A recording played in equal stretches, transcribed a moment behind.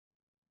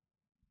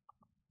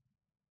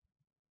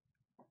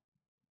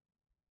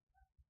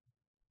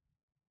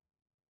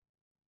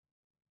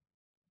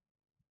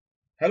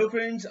Hello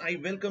friends, I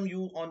welcome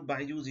you on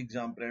BYJU'S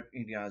Exam Prep,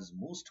 India's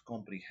most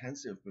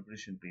comprehensive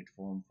preparation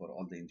platform for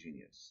all the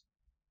engineers.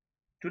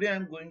 Today I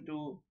am going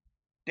to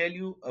tell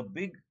you a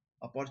big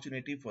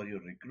opportunity for your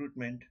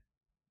recruitment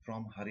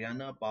from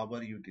Haryana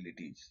Power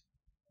Utilities.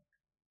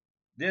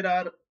 There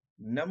are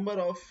number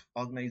of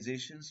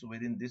organizations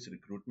within this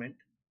recruitment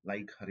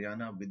like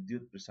Haryana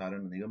Vidyut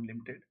Prasaran Nigam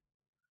Limited,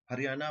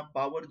 Haryana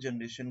Power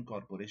Generation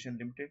Corporation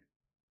Limited,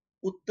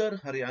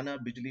 Uttar Haryana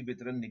Bijli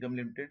Vitran Nigam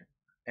Limited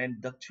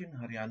and Dakshin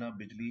Haryana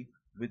Bijli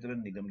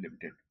Vitran Nigam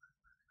Limited.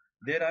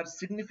 There are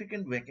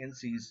significant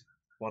vacancies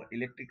for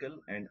electrical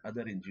and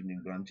other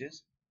engineering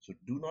branches. So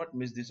do not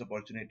miss this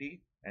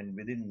opportunity, and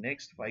within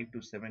next 5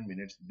 to 7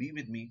 minutes be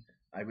with me.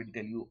 I will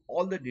tell you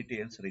all the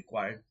details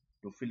required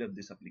to fill up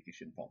this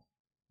application form.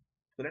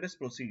 So let us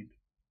proceed.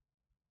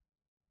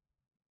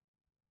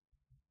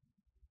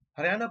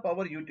 Haryana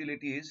Power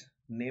Utilities,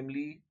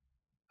 namely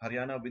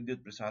Haryana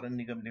Vidyut Prasaran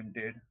Nigam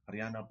Limited,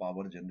 Haryana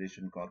Power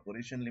Generation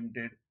Corporation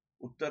Limited,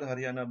 Uttar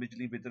Haryana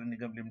Bijli Vitran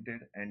Nigam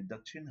Limited and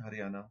Dakshin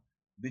Haryana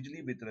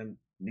Bijli Vitran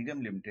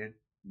Nigam Limited,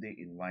 they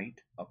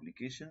invite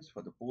applications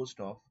for the post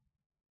of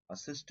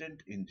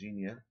Assistant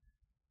Engineer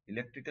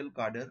Electrical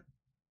Cadre,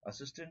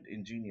 Assistant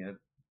Engineer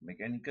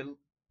Mechanical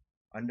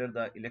under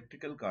the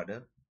Electrical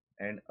Cadre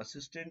and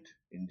Assistant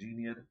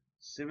Engineer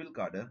Civil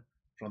Cadre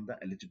from the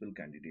eligible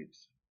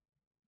candidates.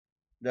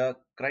 The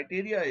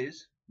criteria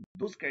is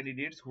those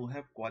candidates who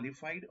have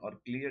qualified or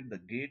cleared the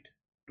GATE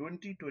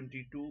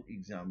 2022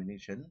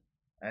 examination,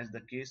 as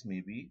the case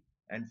may be,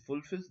 and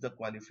fulfills the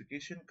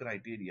qualification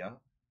criteria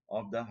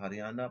of the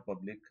Haryana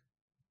Public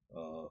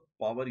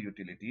Power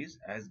Utilities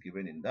as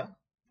given in the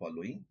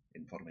following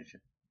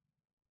information.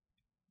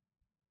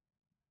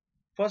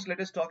 First, let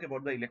us talk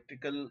about the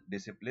electrical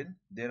discipline.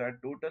 There are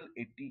total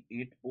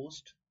 88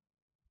 posts.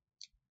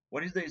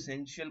 What is the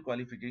essential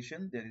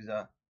qualification? There is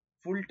a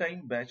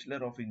full-time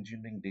Bachelor of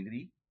Engineering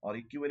degree or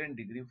equivalent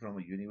degree from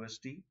a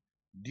university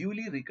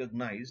duly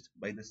recognized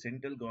by the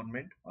central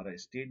government or a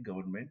state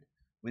government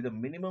with a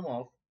minimum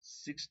of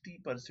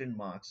 60%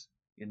 marks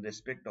in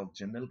respect of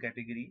general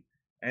category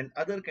and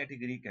other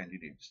category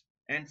candidates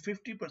and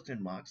 50%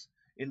 marks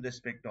in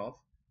respect of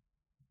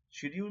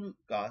scheduled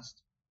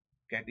caste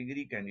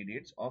category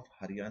candidates of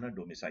Haryana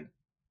domicile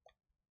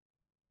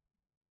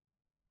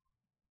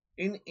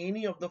in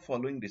any of the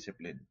following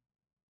discipline: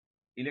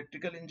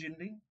 electrical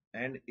engineering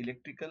and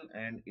electrical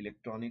and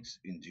electronics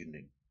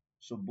engineering.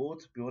 So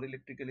both pure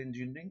electrical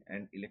engineering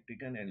and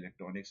electrical and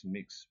electronics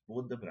mix,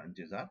 both the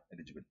branches are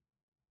eligible.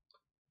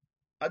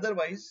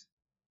 Otherwise,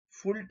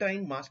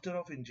 full-time Master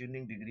of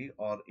Engineering degree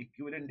or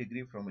equivalent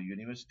degree from a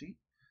university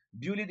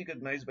duly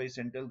recognized by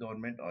central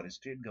government or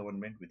state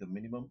government with a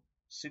minimum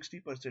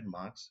 60%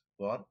 marks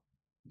for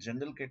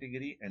general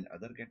category and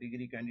other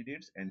category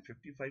candidates and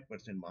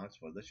 55% marks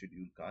for the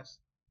scheduled caste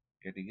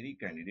category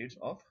candidates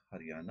of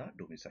Haryana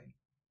domicile.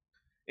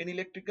 In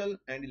electrical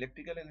and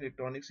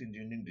electronics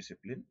engineering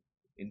discipline,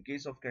 in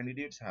case of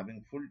candidates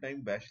having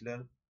full-time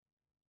Bachelor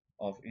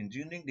of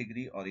Engineering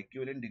degree or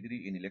equivalent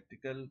degree in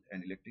electrical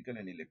and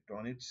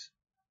electronics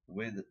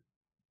with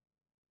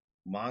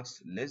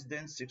marks less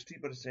than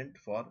 60%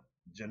 for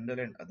general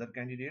and other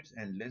candidates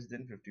and less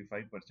than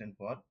 55%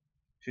 for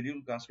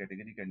scheduled caste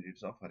category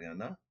candidates of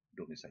Haryana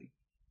domicile.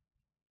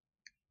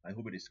 I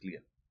hope it is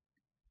clear.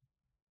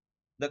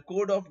 The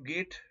code of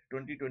GATE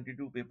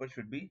 2022 paper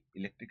should be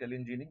electrical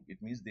engineering.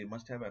 It means they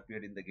must have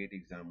appeared in the GATE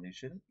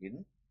examination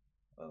in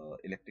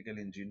electrical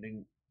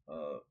engineering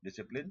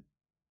discipline.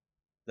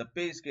 The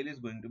pay scale is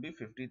going to be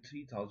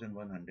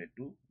 53,100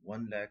 to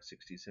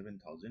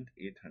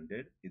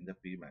 1,67,800 in the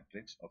pay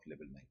matrix of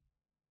level 9.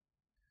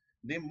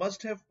 They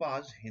must have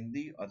passed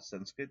Hindi or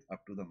Sanskrit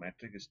up to the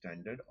matric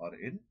standard or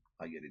in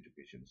higher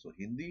education. So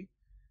Hindi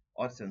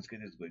or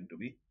Sanskrit is going to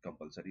be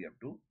compulsory up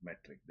to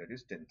matric, that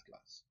is 10th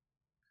class.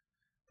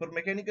 For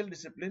mechanical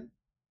discipline,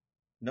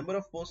 number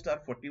of posts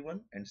are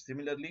 41, and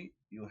similarly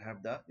you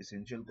have the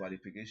essential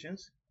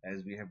qualifications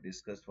as we have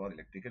discussed for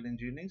electrical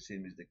engineering.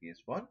 Same is the case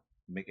for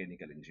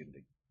mechanical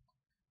engineering.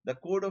 The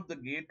code of the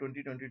GATE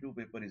 2022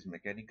 paper is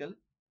mechanical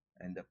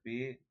and the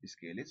pay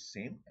scale is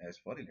same as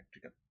for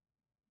electrical.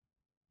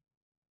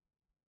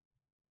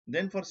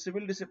 Then for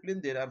civil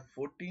discipline there are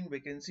 14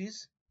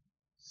 vacancies,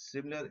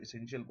 similar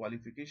essential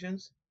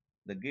qualifications.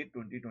 The GATE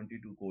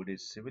 2022 code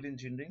is civil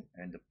engineering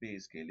and the pay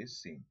scale is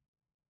same.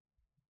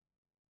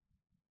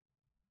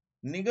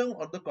 Nigam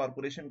or the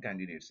corporation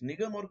candidates.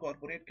 Nigam or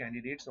corporate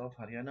candidates of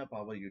Haryana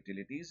Power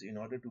Utilities, in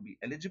order to be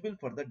eligible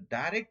for the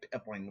direct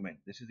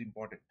appointment, this is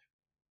important.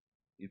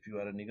 If you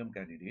are a Nigam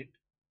candidate,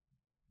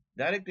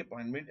 direct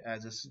appointment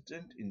as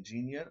assistant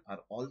engineer are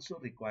also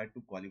required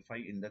to qualify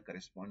in the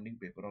corresponding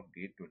paper of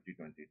GATE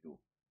 2022.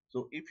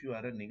 So if you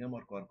are a Nigam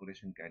or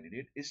corporation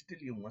candidate, still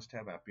you must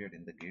have appeared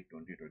in the GATE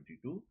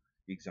 2022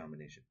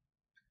 examination.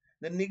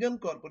 The Nigam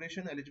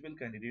Corporation eligible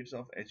candidates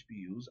of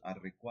HPUs are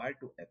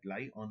required to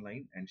apply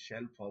online and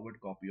shall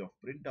forward copy of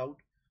printout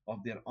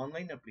of their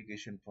online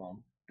application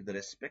form to the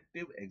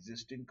respective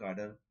existing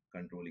cadre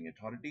controlling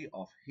authority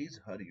of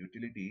his/her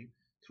utility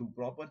through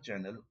proper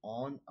channel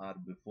on or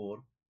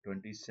before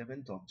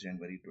 27th of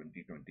January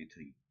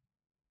 2023.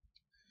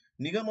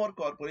 Nigam or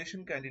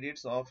corporation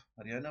candidates of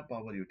Haryana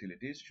Power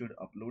Utilities should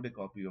upload a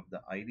copy of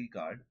the ID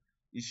card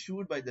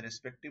issued by the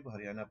respective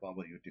Haryana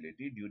Power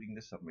Utility during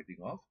the submitting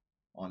of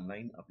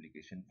online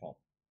application form.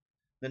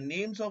 The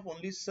names of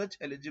only such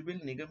eligible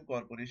Nigam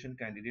corporation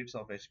candidates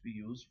of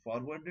HPUs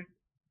forwarded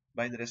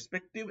by the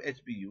respective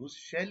HPUs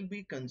shall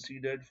be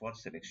considered for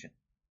selection.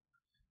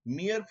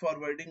 Mere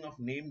forwarding of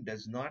name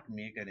does not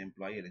make an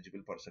employee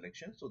eligible for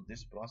selection, so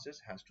this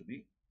process has to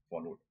be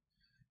followed.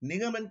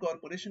 Nigam and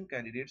corporation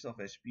candidates of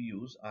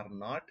HPUs are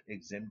not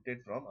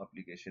exempted from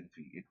application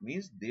fee. It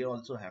means they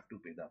also have to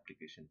pay the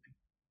application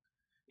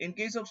fee. In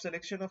case of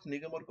selection of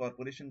Nigam or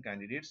corporation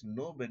candidates,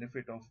 no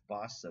benefit of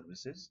past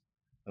services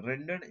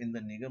rendered in the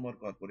Nigam or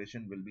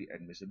corporation will be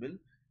admissible.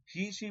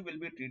 She will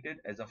be treated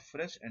as a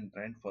fresh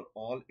entrant for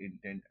all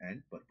intent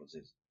and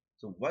purposes.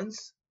 So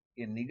once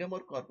a Nigam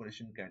or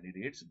corporation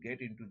candidates get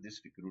into this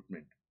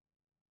recruitment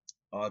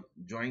or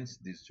joins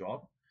this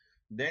job,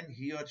 then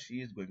he or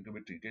she is going to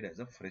be treated as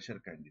a fresher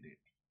candidate.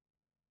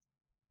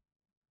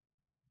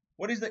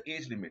 What is the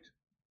age limit?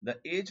 The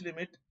age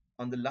limit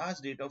on the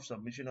last date of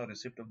submission or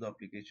receipt of the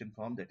application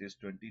form, that is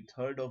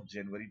 23rd of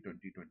January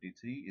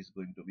 2023, is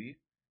going to be,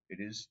 it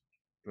is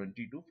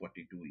 20 to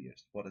 42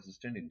 years for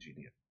assistant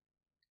engineer.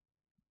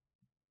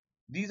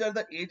 These are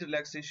the age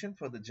relaxation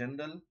for the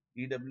general,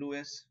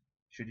 EWS,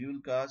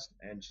 scheduled caste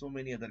and so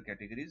many other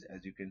categories,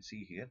 as you can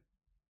see here.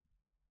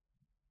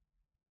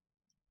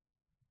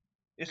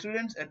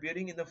 Students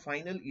appearing in the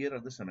final year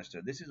of the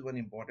semester. This is one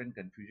important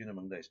confusion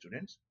among the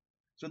students.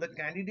 So the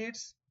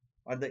candidates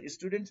or the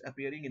students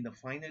appearing in the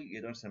final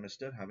year or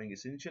semester having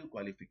essential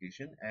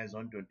qualification as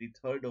on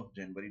 23rd of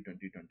January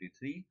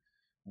 2023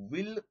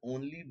 will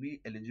only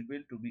be eligible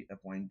to be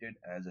appointed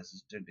as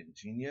assistant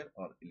engineer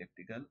or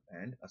electrical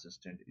and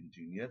assistant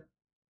engineer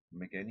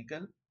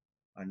mechanical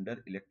under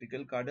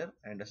electrical cadre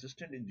and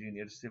assistant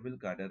engineer civil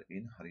cadre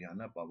in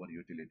Haryana Power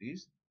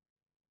Utilities,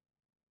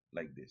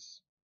 like this.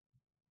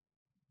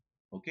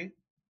 Okay,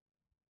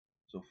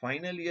 so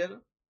final year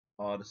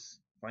or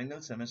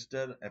final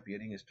semester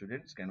appearing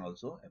students can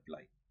also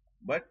apply,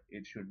 but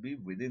it should be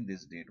within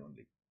this date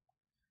only.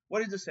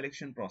 What is the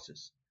selection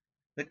process?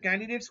 The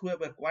candidates who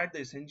have acquired the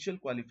essential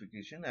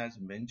qualification as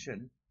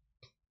mentioned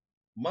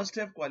must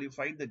have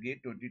qualified the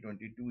GATE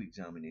 2022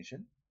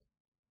 examination,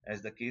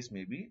 as the case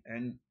may be,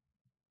 and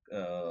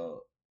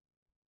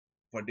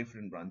for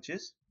different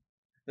branches.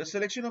 The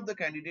selection of the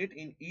candidate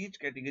in each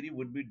category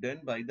would be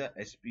done by the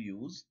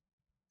SPUs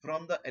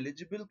from the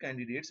eligible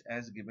candidates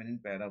as given in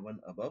para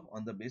 1 above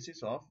on the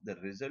basis of the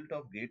result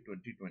of GATE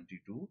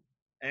 2022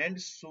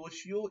 and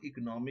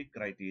socio-economic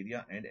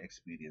criteria and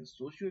experience.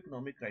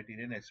 Socio-economic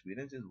criteria and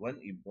experience is one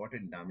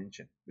important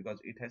dimension because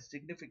it has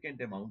significant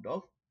amount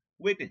of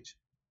weightage.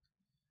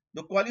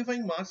 The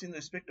qualifying marks in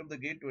respect of the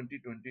GATE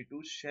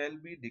 2022 shall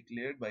be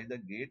declared by the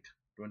GATE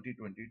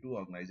 2022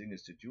 Organizing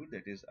Institute,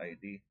 that is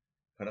IIT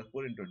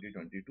Kharagpur, in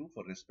 2022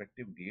 for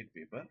respective GATE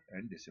paper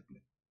and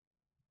discipline.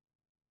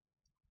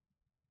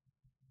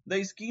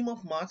 The scheme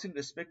of marks in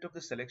respect of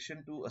the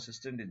selection to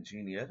assistant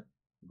engineer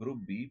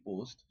group B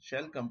post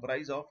shall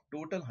comprise of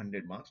total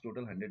 100 marks.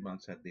 Total 100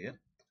 marks are there.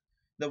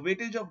 The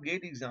weightage of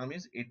GATE exam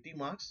is 80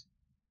 marks.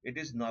 It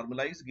is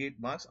normalized GATE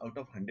marks out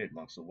of 100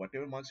 marks. So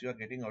whatever marks you are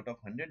getting out of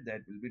 100,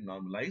 that will be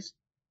normalized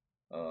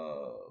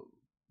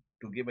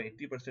to give a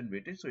 80%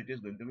 weightage. So it is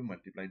going to be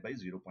multiplied by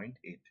 0.8.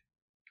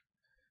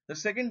 The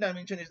second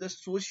dimension is the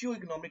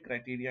socio-economic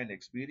criteria and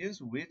experience,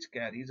 which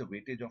carries a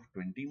weightage of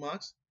 20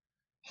 marks.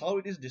 How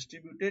it is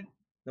distributed?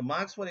 The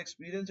marks for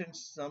experience and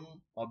some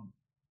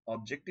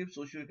objective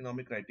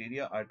socio-economic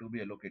criteria are to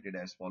be allocated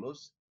as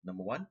follows.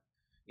 Number 1,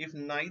 if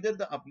neither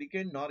the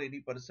applicant nor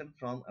any person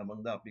from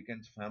among the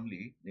applicant's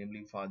family,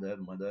 namely father,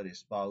 mother,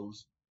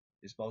 spouse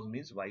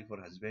means wife or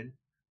husband,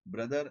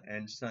 brother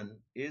and son,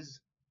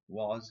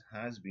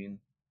 has been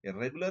a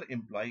regular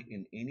employee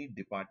in any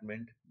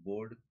department,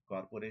 board,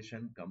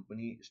 corporation,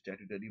 company,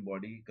 statutory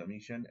body,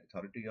 commission,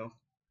 authority of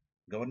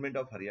Government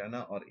of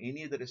Haryana or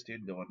any other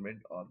state government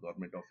or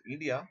Government of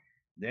India,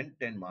 then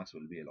 10 marks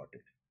will be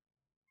allotted.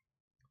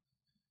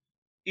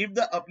 If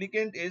the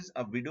applicant is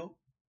a widow,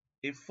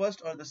 if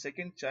first or the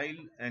second child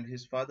and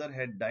his father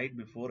had died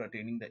before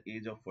attaining the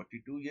age of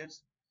 42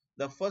 years,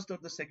 the first or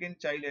the second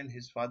child and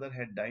his father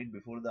had died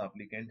before the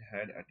applicant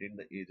had attained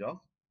the age of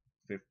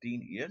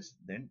 15 years,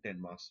 then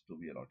 10 marks to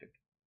be allotted.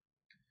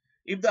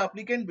 If the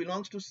applicant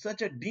belongs to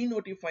such a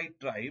denotified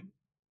tribe,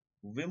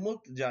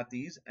 Vimukt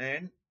Jatis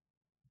and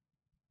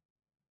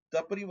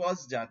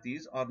Taparivas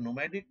Jatis or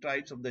nomadic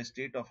tribes of the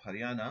state of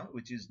Haryana,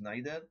 which is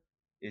neither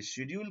a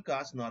scheduled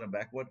caste nor a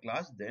backward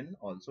class, then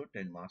also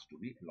 10 marks to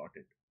be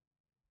allotted.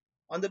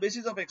 On the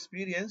basis of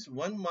experience,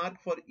 1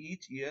 mark for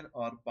each year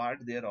or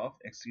part thereof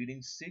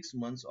exceeding 6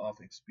 months of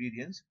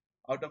experience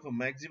out of a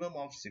maximum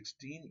of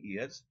 16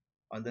 years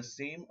on the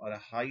same or a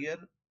higher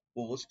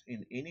post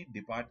in any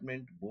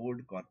department,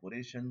 board,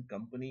 corporation,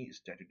 company,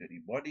 statutory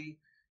body,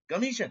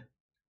 commission,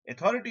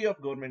 authority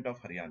of Government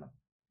of Haryana.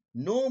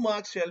 No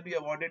marks shall be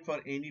awarded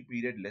for any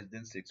period less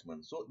than 6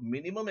 months. So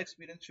minimum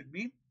experience should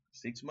be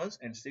 6 months,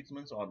 and 6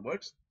 months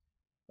onwards,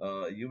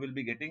 you will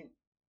be getting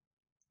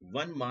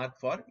 1 mark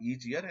for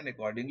each year, and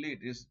accordingly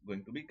it is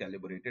going to be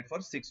calibrated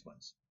for 6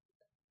 months.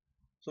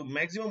 So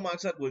maximum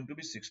marks are going to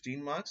be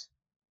 16 marks.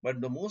 But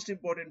the most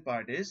important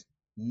part is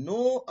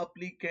no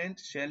applicant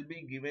shall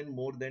be given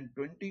more than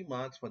 20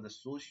 marks for the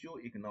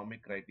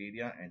socio-economic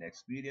criteria and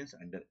experience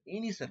under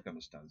any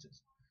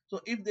circumstances. So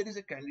if there is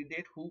a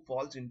candidate who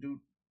falls into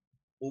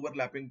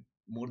overlapping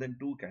more than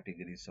two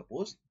categories,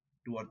 suppose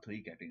 2 or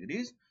 3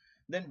 categories,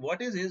 then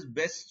what is his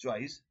best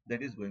choice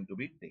that is going to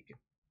be taken?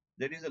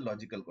 That is a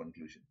logical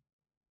conclusion.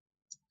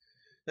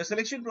 The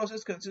selection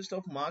process consists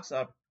of marks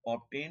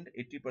obtained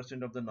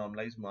 80% of the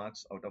normalized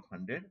marks out of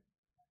 100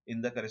 in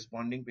the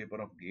corresponding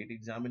paper of GATE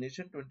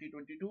examination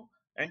 2022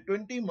 and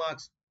 20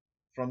 marks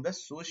from the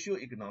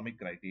socio-economic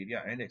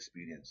criteria and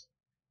experience.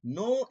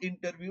 No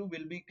interview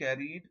will be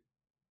carried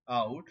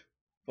out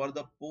for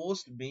the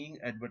post being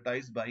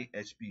advertised by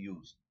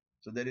HPUs.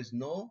 So there is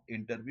no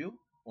interview,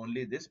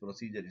 only this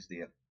procedure is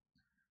there.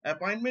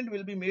 Appointment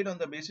will be made on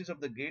the basis of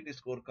the GATE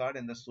scorecard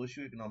and the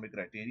socio-economic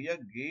criteria.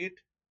 GATE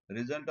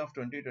result of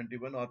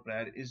 2021 or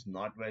prior is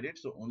not valid,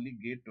 so only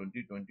GATE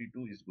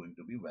 2022 is going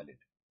to be valid.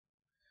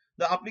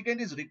 The applicant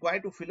is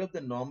required to fill up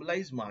the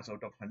normalized marks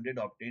out of 100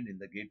 obtained in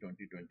the GATE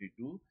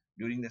 2022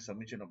 during the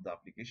submission of the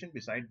application.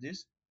 Besides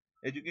this,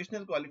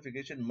 educational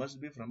qualification must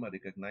be from a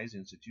recognized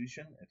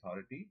institution,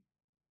 authority,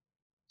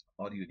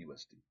 or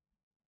university.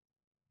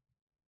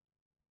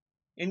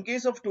 In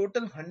case of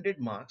total 100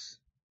 marks,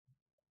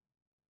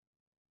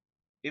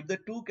 if the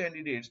two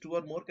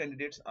or more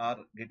candidates are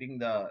getting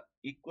the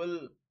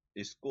equal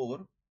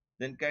score,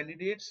 then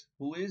candidates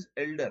who is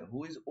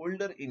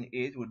older in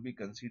age would be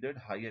considered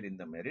higher in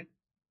the merit.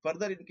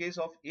 Further, in case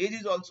of age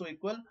is also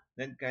equal,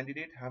 then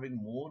candidate having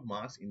more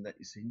marks in the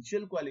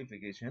essential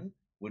qualification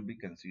would be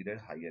considered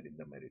higher in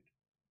the merit.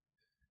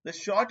 The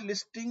short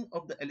listing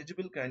of the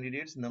eligible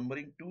candidates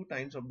numbering 2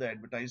 times of the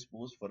advertised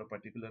post for a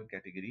particular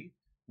category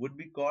would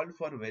be called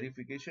for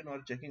verification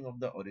or checking of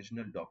the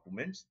original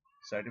documents,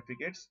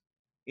 certificates,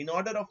 in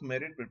order of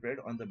merit prepared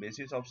on the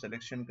basis of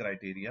selection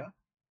criteria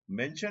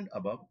mentioned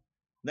above.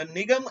 The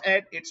Nigam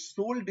at its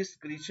sole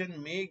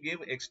discretion may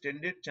give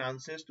extended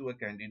chances to a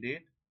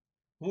candidate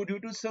who due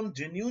to some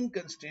genuine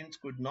constraints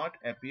could not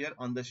appear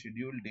on the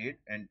scheduled date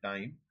and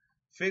time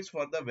fixed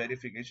for the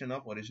verification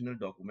of original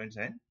documents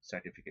and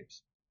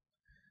certificates.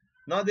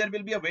 Now there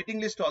will be a waiting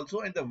list also,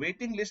 and the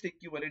waiting list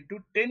equivalent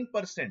to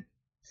 10%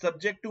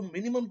 subject to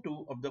minimum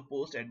 2 of the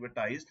post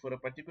advertised for a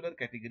particular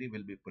category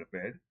will be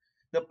prepared.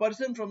 The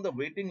person from the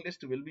waiting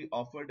list will be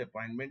offered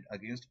appointment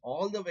against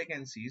all the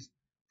vacancies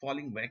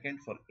falling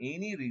vacant for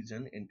any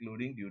reason,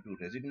 including due to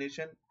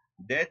resignation,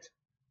 death,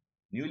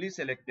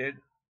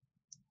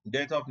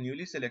 death of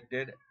newly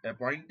selected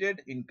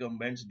appointed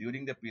incumbents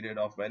during the period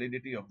of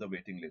validity of the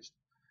waiting list.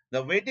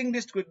 The waiting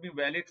list could be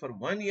valid for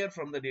 1 year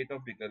from the date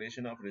of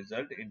declaration of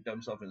result in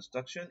terms of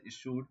instruction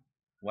issued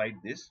by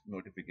this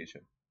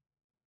notification.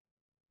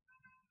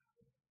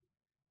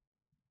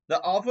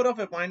 The offer of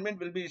appointment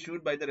will be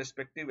issued by the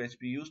respective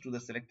HPUs to the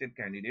selected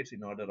candidates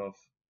in order of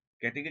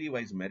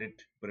category-wise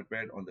merit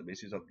prepared on the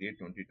basis of GATE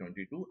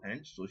 2022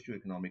 and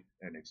socio-economic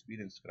and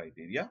experience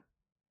criteria.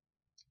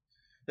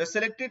 The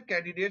selected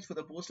candidates for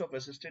the post of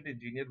assistant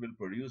engineer will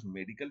produce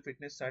medical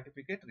fitness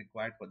certificate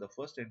required for the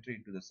first entry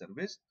into the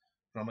service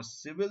from a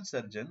civil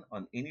surgeon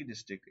on any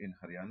district in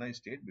Haryana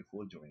state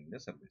before joining the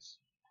service.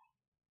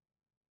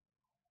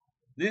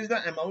 This is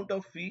the amount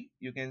of fee.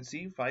 You can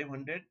see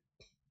 500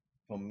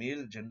 for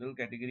male general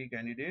category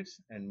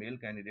candidates and male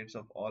candidates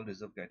of all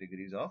reserved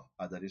categories of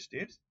other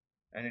states,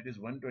 and it is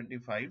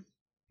 125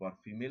 for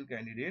female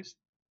candidates,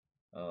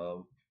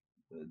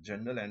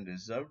 general and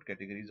reserved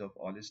categories of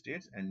all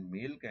states, and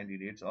male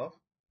candidates of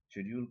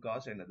scheduled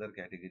caste and other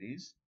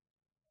categories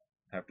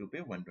have to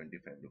pay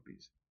 125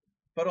 rupees.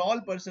 For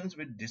all persons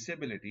with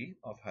disability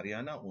of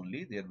Haryana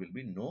only, there will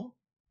be no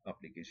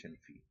application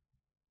fee.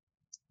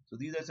 So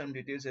these are some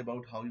details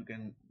about how you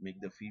can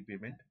make the fee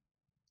payment.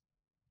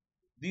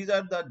 These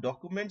are the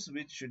documents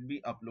which should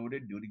be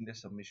uploaded during the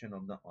submission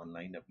of the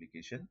online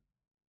application.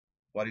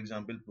 For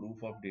example,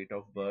 proof of date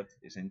of birth,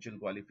 essential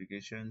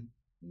qualification,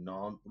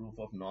 proof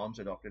of norms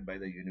adopted by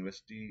the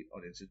university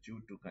or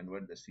institute to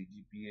convert the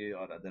CGPA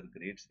or other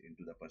grades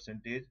into the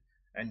percentage,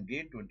 and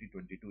GATE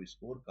 2022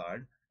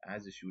 scorecard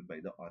as issued by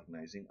the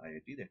organizing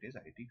IIT, that is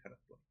IIT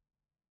Kharagpur.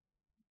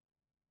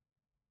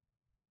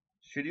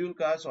 Scheduled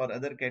caste or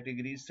other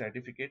categories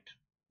certificate,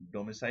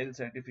 domicile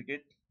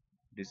certificate,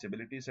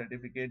 disability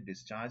certificate,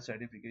 discharge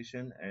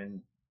certification,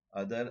 and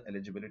other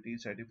eligibility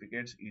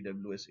certificates,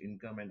 EWS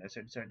income and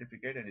asset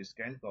certificate, and a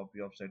scanned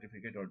copy of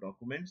certificate or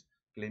documents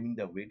claiming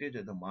the weightage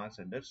of the marks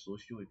under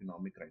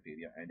socio-economic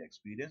criteria and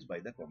experience by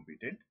the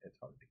competent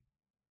authority.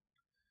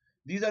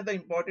 These are the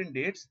important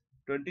dates.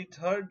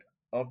 23rd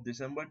of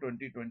December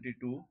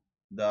 2022,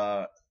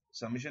 the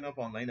submission of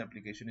online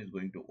application is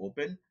going to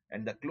open,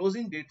 and the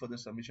closing date for the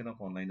submission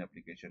of online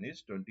application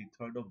is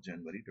 23rd of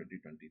January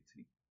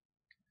 2023.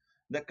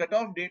 The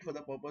cutoff date for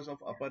the purpose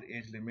of upper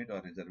age limit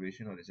or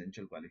reservation or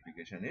essential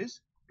qualification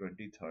is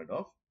 23rd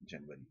of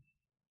January.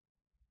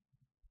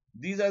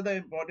 These are the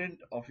important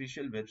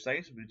official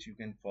websites which you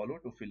can follow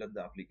to fill up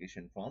the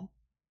application form.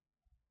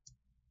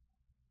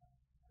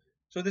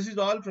 So this is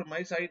all from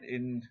my side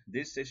in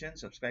this session.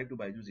 Subscribe to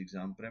BYJU'S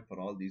Exam Prep for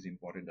all these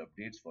important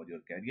updates for your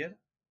career.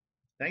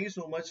 Thank you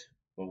so much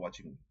for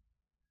watching me.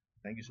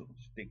 Thank you so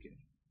much. Take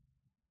care.